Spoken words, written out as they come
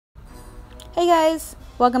Hey guys,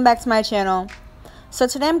 welcome back to my channel. So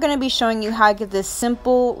today I'm going to be showing you how I get this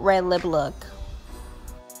simple red lip look.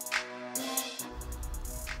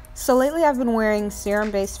 So lately I've been wearing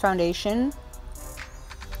serum based foundation.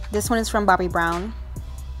 This one is from Bobbi Brown.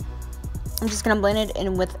 I'm just going to blend it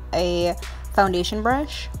in with a foundation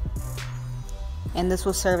brush. And this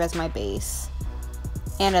will serve as my base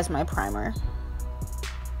and as my primer.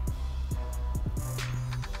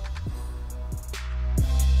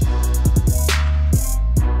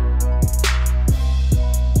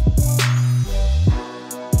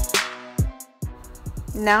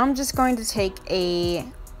 Now I'm just going to take a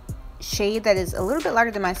shade that is a little bit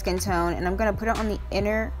lighter than my skin tone, and I'm going to put it on the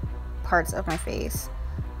inner parts of my face,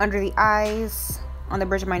 under the eyes, on the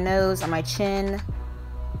bridge of my nose, on my chin,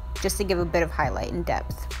 just to give a bit of highlight and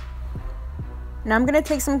depth. Now I'm going to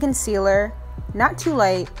take some concealer, not too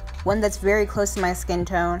light, one that's very close to my skin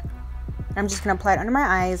tone. I'm just going to apply it under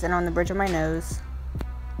my eyes and on the bridge of my nose.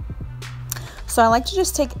 So I like to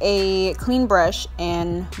just take a clean brush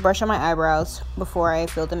and brush on my eyebrows before I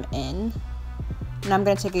fill them in. And I'm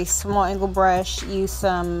going to take a small angle brush, use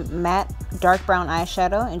some matte dark brown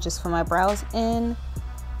eyeshadow, and just fill my brows in.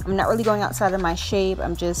 I'm not really going outside of my shape,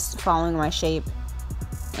 I'm just following my shape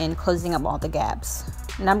and closing up all the gaps.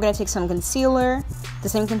 Now I'm going to take some concealer, the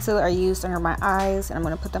same concealer I used under my eyes, and I'm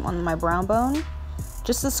going to put them on my brow bone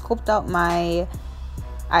just to sculpt out my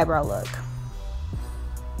eyebrow look.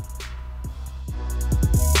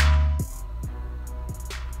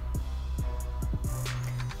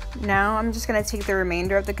 Now I'm just going to take the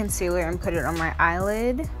remainder of the concealer and put it on my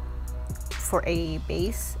eyelid for a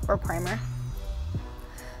base or primer.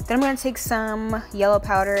 Then I'm going to take some yellow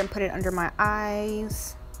powder and put it under my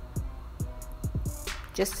eyes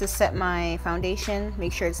just to set my foundation,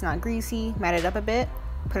 make sure it's not greasy, mat it up a bit,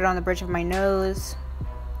 put it on the bridge of my nose,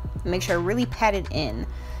 make sure I really pat it in.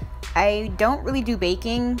 I don't really do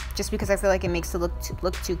baking just because I feel like it makes it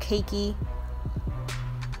look too cakey.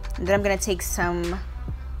 And then I'm going to take some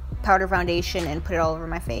powder foundation and put it all over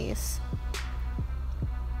my face.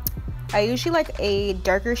 I usually like a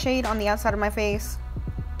darker shade on the outside of my face,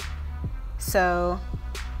 so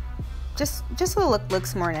just so the look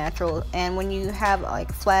looks more natural, and when you have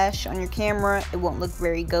like flash on your camera it won't look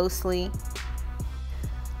very ghostly.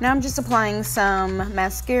 Now I'm just applying some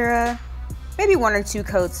mascara, maybe 1 or 2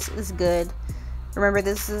 coats is good. Remember,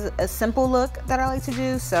 this is a simple look that I like to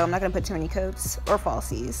do, so I'm not going to put too many coats or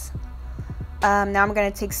falsies. Now I'm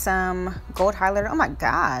going to take some gold highlighter. Oh my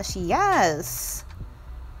gosh, yes!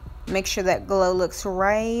 Make sure that glow looks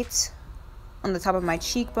right on the top of my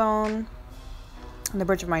cheekbone, on the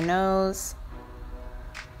bridge of my nose.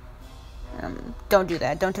 Don't do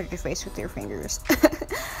that. Don't touch your face with your fingers.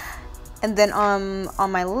 And then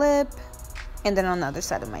on my lip, and then on the other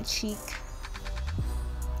side of my cheek.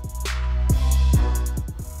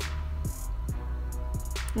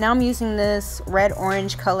 Now I'm using this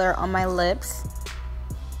red-orange color on my lips.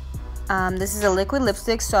 This is a liquid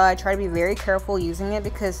lipstick, so I try to be very careful using it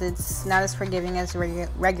because it's not as forgiving as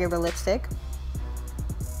regular lipstick.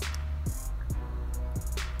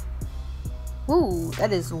 Ooh,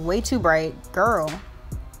 that is way too bright, girl.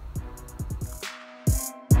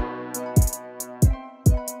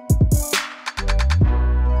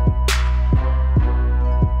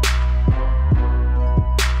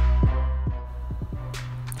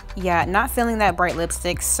 Yeah, not feeling that bright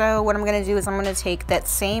lipstick, so what I'm going to do is I'm going to take that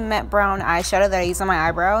same matte brown eyeshadow that I use on my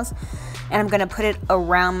eyebrows, and I'm going to put it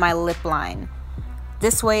around my lip line.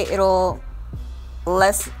 This way it'll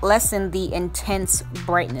lessen the intense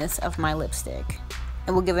brightness of my lipstick.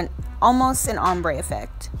 It will give almost an ombre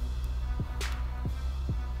effect.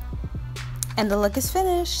 And the look is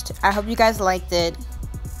finished. I hope you guys liked it.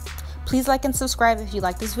 Please like and subscribe if you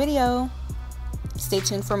like this video. Stay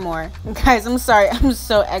tuned for more. Guys, I'm sorry, I'm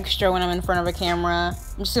so extra when I'm in front of a camera.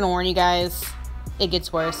 I'm just gonna warn you guys, it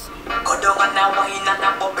gets worse. You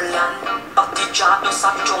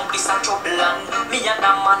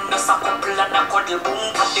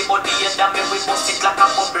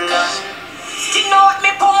know what me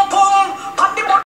pum pum